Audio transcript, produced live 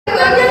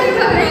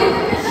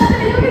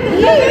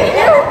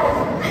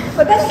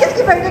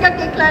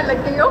खिलाने लग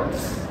गई हो।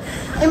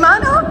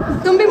 ईमान हो,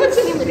 तुम भी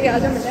मुझसे नहीं मिली,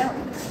 आज मिले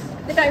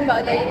इतने टाइम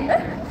बाद आई मैं।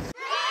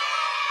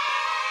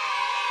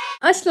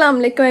 अस्सलाम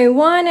वालेकुम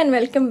everyone and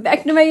welcome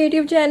back to my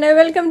YouTube channel.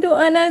 Welcome to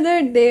another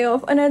day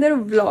of another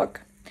vlog.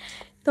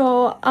 तो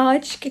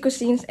आज के कुछ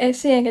सीन्स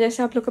ऐसे हैं कि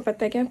जैसे आप लोग को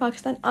पता है कि मैं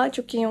पाकिस्तान आ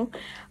चुकी हूँ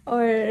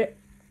और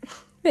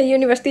मैं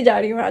यूनिवर्सिटी जा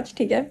रही हूँ आज।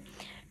 ठीक है,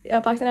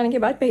 पाकिस्तान आने के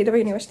बाद पहली दफ़ा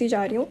यूनिवर्सिटी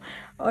जा रही हूँ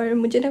और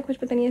मुझे ना कुछ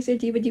पता नहीं ऐसे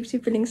अजीब अजीब सी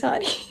फीलिंग्स आ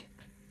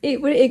रही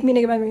पूरे एक महीने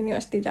के बाद मैं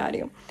यूनिवर्सिटी जा रही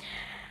हूँ।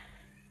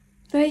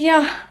 तो या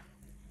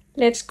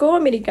लेट्स गो।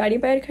 मेरी गाड़ी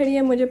बाहर खड़ी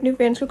है, मुझे अपनी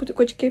फ्रेंड्स को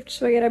कुछ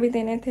गिफ्ट्स वगैरह भी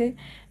देने थे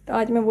तो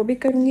आज मैं वो भी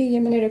करूँगी। ये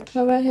मैंने रखा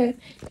हुआ है,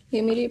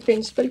 ये मेरी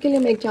प्रिंसिपल के लिए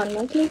मैं एक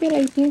जानवर लेकर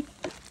आई थी,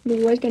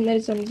 ब्लू के अंदर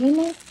जमजम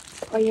है,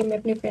 और ये मैं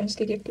अपने फ्रेंड्स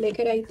के गिफ्ट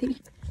लेकर आई थी।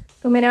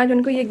 तो मैंने आज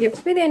उनको ये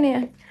गिफ्ट भी देने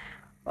हैं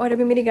और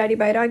अभी मेरी गाड़ी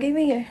बाहर आ गई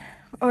हुई है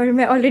और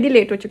मैं ऑलरेडी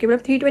लेट हो चुकी हूँ।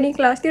 मतलब 3:20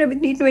 क्लास थी और अभी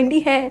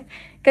 3:20 है।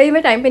 कहीं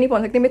मैं टाइम पे नहीं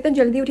पहुँच सकती, मैं इतना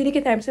जल्दी उठी थी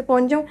कि टाइम से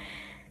पहुँच जाऊँ,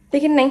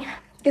 लेकिन नहीं,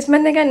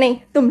 किस्मत ने कहा नहीं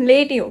तुम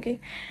लेट ही होगी।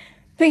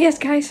 तो यस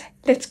गाइस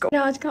लेट्स गो।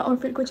 आज का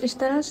आउटफिट कुछ इस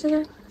तरह से है।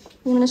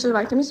 ये मैंने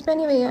सलवार कमीज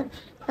पहनी हुई है,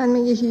 एंड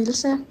में ये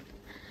हील्स हैं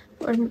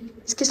और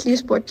इसकी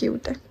स्लीव्स बहुत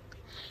क्यूट है।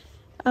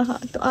 हाँ,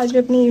 तो आज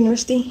मैं अपनी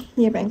यूनिवर्सिटी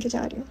ये पहन के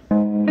जा रही हूँ।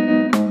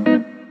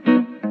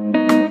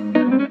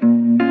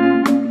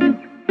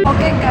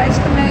 ओके गाइस,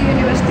 तो मैं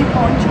यूनिवर्सिटी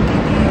पहुँच चुकी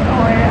थी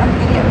और अब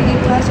मेरी अभी एक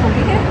क्लास हो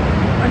गई है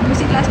और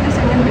दूसरी क्लास में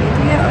सेकंड बैठ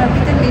हुई है और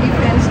अभी तक मेरी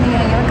फ्रेंड्स नहीं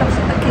आई हैं। कब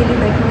से अकेले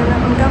बैठी हुई, मैं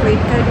उनका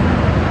वेट कर रही हूँ।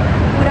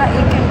 पूरा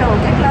 1 घंटा हो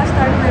गया क्लास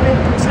स्टार्ट हुए हुए,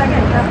 दूसरा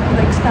घंटा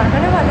लाइक स्टार्ट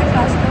होने वाला है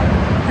क्लास का,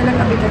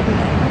 हालांकि अभी तक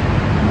नहीं आएगा।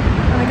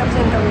 तो मैं कब से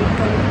इनका वेट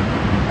कर रही हूँ।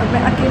 अब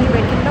मैं अकेले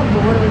बैठ के इतना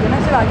बोर हो गया ना।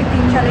 सिर्फ आगे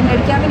 3-4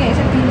 लड़कियाँ भी नहीं,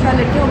 सिर्फ 3-4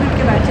 लड़कियाँ वो भी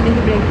के बैठ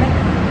चलेंगी ब्रेक में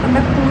और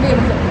मैं पूरे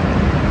मतलब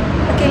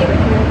अकेले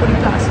बैठी हूँ पूरी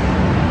क्लास में।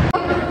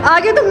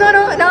 आगे तुम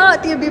दोनों ना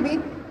आती है बीबी,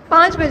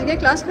 5 बज गए,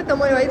 क्लास खत्म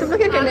होने वाली, तुम लोग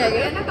क्या करने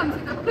आएंगे?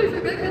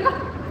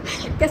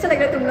 कैसा लग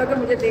रहा है तुम लोग को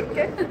मुझे देख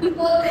के?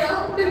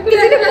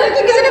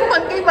 किसी ने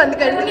पंखे ही बंद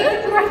कर दिए।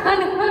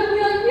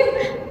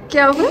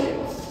 क्या हुआ?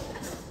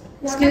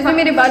 एक्सक्यूज मी,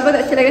 मेरे बाल बहुत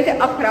अच्छे लग रहे थे,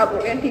 अब खराब हो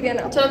गए, ठीक है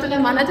ना? चलो तुमने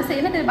माना तो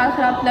सही ना, तेरे बाल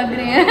खराब लग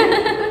रहे हैं।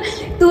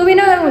 तू भी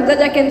ना मुझे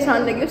जाके इंसान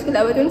लगी, उसके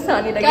अलावा जो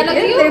इंसान ही लगी,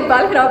 तेरे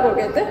बाल खराब हो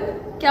गए थे।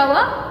 क्या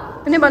हुआ?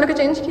 तूने बालों को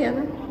चेंज किया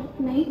ना?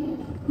 नहीं,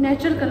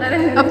 नेचुरल कलर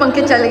है। अब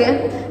पंखे चल गए,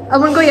 अब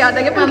उनको याद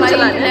आ गया हमारी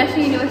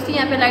इंटरनेशनल यूनिवर्सिटी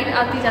यहाँ पे लाइट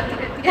आती जाती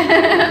रहती है।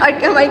 और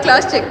हमारी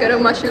क्लास चेक करो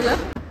माशाल्लाह।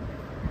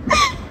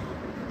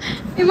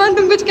 ईमान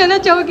तुम कुछ कहना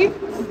चाहोगी?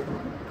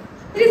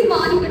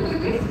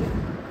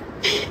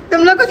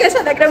 तुम लोग को कैसा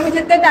लग रहा है मुझे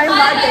इतने टाइम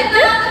बाद देख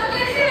के?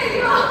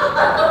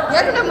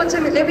 यार तुम मुझसे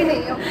मिले भी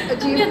नहीं हो,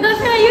 अजीब।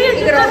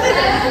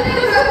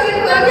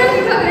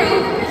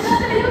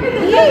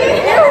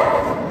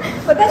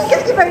 पता नहीं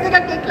किसकी बर्थडे का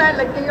केक लाने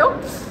लग गई हो।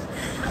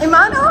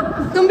 ईमान हो,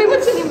 तुम भी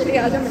मुझसे नहीं मिली,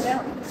 आज मिले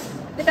हम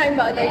इतने टाइम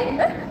बाद आई हूँ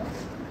मैं।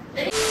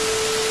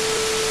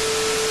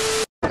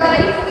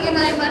 ये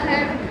नाइमा है,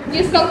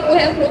 जिसका वो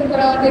है बहुत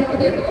बड़ा, देखो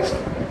देखो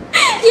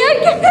यार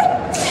क्या,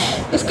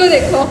 इसको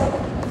देखो,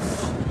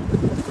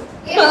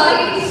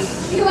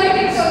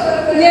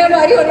 ये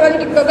हमारी होने वाली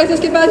टिकटॉक है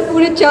जिसके पास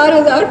पूरे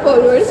 4000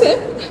 फॉलोअर्स हैं।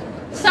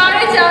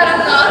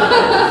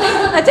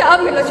 4500। अच्छा अब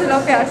मिलो, चलो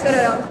प्यार से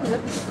आराम से,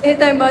 इतने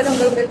टाइम बाद हम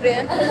लोग मिल रहे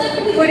हैं,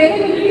 पूरे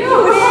 1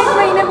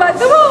 महीने बाद।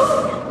 तो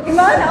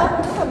ईमान आओ,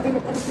 हम भी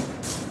मिलते हैं।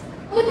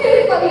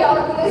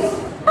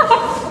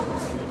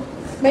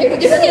 नहीं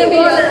मुझे तो नहीं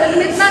मिला,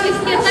 इतना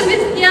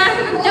मिस किया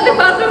जब मैं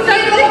बाथरूम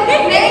जाती थी।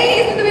 नहीं,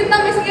 तुम इतना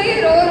मिस किया,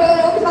 रो रो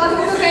रो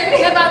बाथरूम में बैठ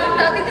के बाथरूम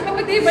जाती थी,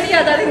 मुझे बड़ी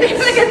याद आ रही थी।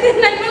 मैं कहती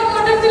नहीं, मैं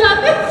मोटर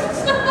चलाती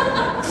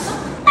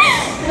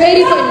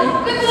वेरी फनी।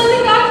 मैं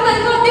क्लोजिंग कार्ड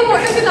नहीं करती,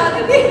 मोटर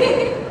चलाती थी।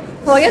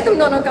 हो गया तुम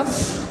दोनों का?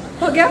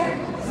 हो गया?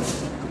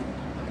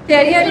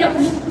 तैयारी है?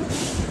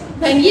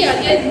 महंगी आ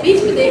गया, बीच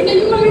में देखने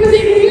की मम्मी को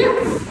देख रही है।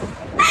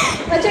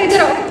 अच्छा इधर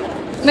आओ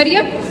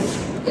मरियम,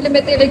 ये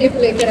मैं तेरे गिफ्ट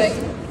लेकर आई।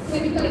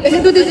 वैसे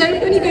तू डिजाइन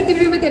तो नहीं करती,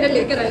 फिर मैं तेरा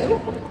लेकर आई हूँ।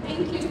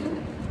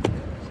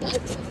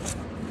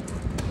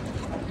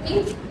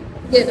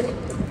 ये लो।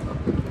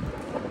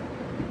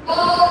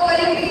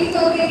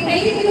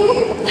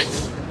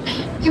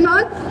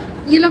 ईमान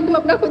ये लोग तुम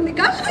अपना खुद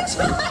निकाल।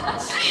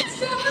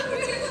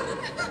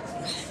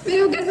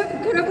 मेरे घर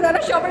में पूरा पुराना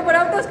शॉपर पड़ा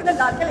हुआ था, उसके अंदर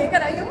डाल के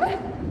लेकर आई हूँ मैं।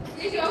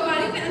 ये जो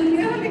हमारी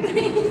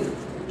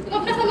तुम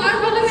अपना सामान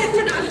वाला मेरे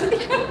में डाल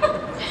दिया।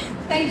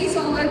 Thank you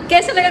so much.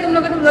 कैसा लगा तुम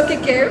लोग के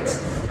गिफ्ट्स?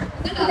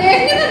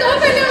 देखने में 2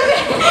 महीने हो गए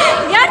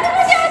यार तुम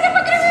मुझे आगे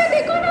पकड़े हुए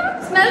देखो ना।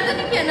 स्मेल तो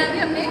नहीं किया ना अभी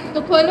हमने? तो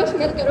खोलो,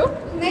 स्मेल करो।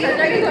 नहीं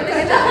करेंगे ना।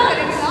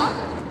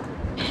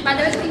 By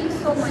the way, thank you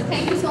so much.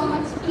 Thank you so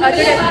much. I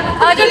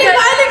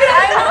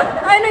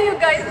know you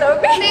guys love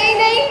me.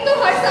 नहीं तुम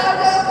हर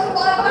साल तुम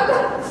बार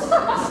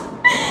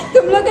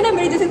तुम लोग ना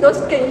मेरी जैसे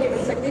दोस्त कहीं नहीं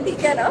मिल सकती,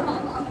 ठीक है ना?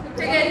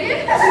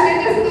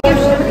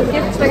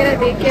 गिफ्ट्स वगैरह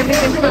देख के मैं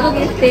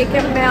गिफ्ट देख के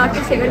मैं आके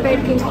सेवर बैठ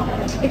गई हूँ।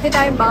 इतने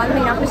टाइम बाद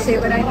मैं यहाँ पे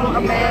सेवर आई हूँ।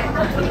 अब मैं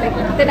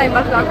इतने टाइम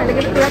बाद फ्लावर खा,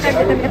 लेकिन पूरा टाइम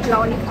तक मैंने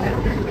फ्लावर नहीं खाया।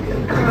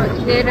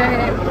 ये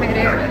रहे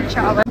मेरे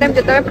चावल। मैंने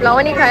जितना मैं पुलाव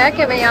नहीं खाया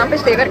कि मैं यहाँ पे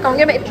सेवर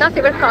खाऊंगी, मैं इतना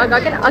सेवर खा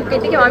के ना अग गई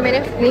थी कि वहाँ मैंने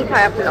नहीं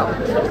खाया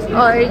पुलाव।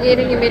 और ये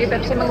रही मेरी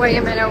पेप्सी मंगवाई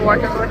है मैंने,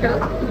 वाटर बॉटल।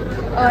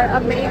 और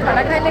अब मैं ये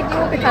खाना खाने लगी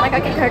हूँ, फिर खाना खा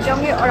के घर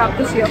जाऊँगी और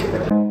आपको सी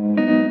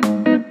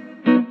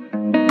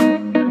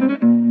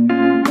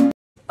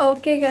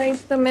ओके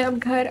गाइस, तो मैं अब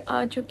घर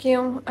आ चुकी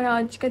हूँ और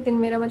आज का दिन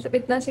मेरा मतलब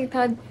इतना सही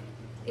था।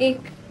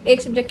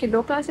 एक सब्जेक्ट की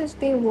 2 क्लासेस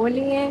थी, वो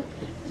ली हैं,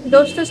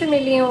 दोस्तों से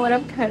मिली हूँ और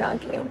अब घर आ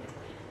गई हूँ।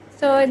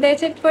 So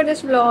that's it for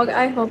this vlog.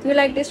 I hope you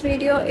like this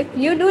video. If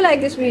you do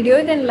like this video,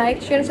 then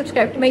like, share and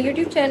subscribe to my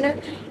YouTube channel.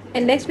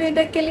 And next video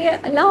तक के लिए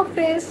अल्लाह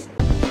हाफिज़।